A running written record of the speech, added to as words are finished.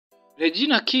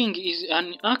Regina King is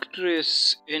an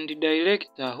actress and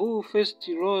director who first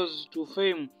rose to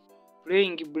fame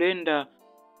playing Brenda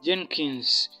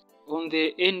Jenkins on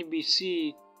the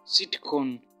NBC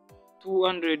sitcom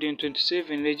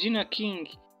 227. Regina King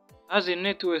has a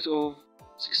net worth of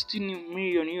 $16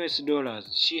 million.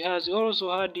 She has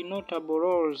also had notable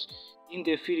roles in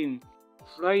the film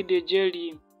Friday,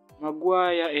 Jerry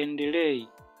Maguire and Ray,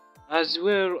 as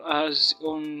well as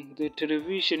on the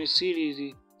television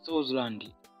series Southland,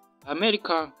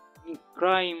 American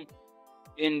Crime,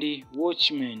 and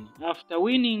Watchmen. After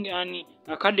winning an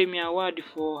Academy Award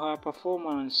for her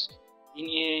performance in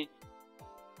A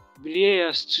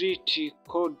Blair Street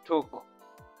Cold Talk,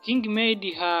 King made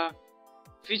her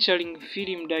featuring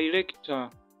film director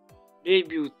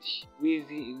debut with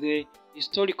the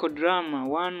historical drama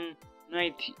One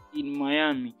Night in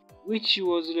Miami, which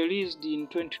was released in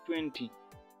 2020.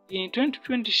 In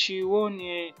 2020, she won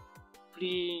a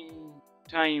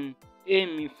Primetime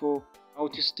Emmy for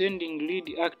Outstanding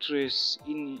Lead Actress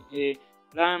in a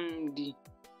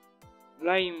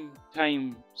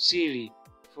Primetime series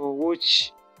for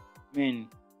Watchmen.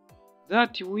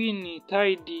 That win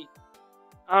tied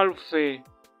Alfre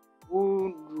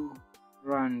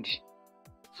Woodland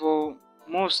for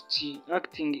Most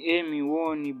Acting Emmy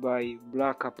won by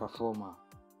Black Performer.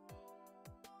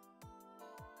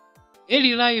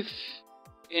 Early life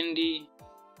and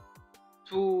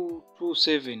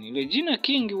 227. Regina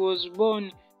King was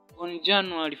born on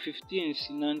January 15,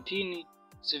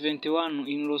 1971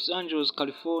 in Los Angeles,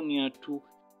 California to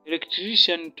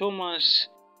electrician Thomas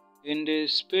and a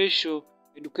special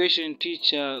education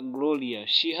teacher Gloria.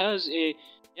 She has a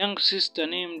young sister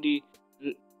named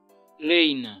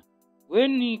Lena.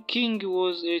 When King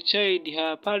was a child,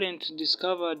 her parents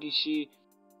discovered she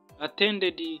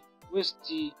attended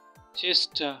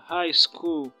Westchester High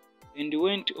School and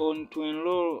went on to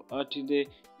enroll at the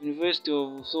University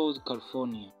of Southern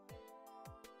California.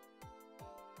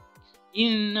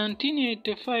 In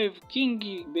 1985,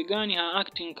 King began her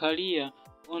acting career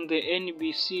on the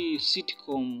NBC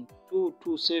sitcom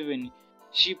 227.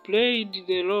 She played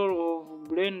the role of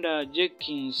Brenda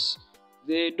Jenkins,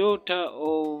 the daughter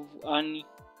of an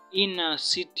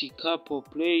inner-city couple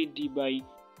played by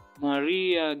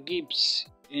Maria Gibbs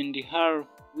and Hal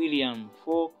Williams.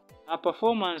 For her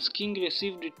performance, King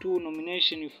received 2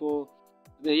 nominations for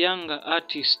the Young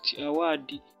Artist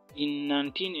Award in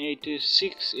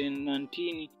 1986 and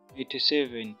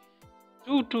 1987.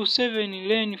 227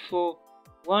 ran for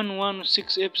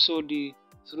 116 episodes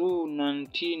through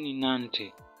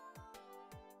 1990.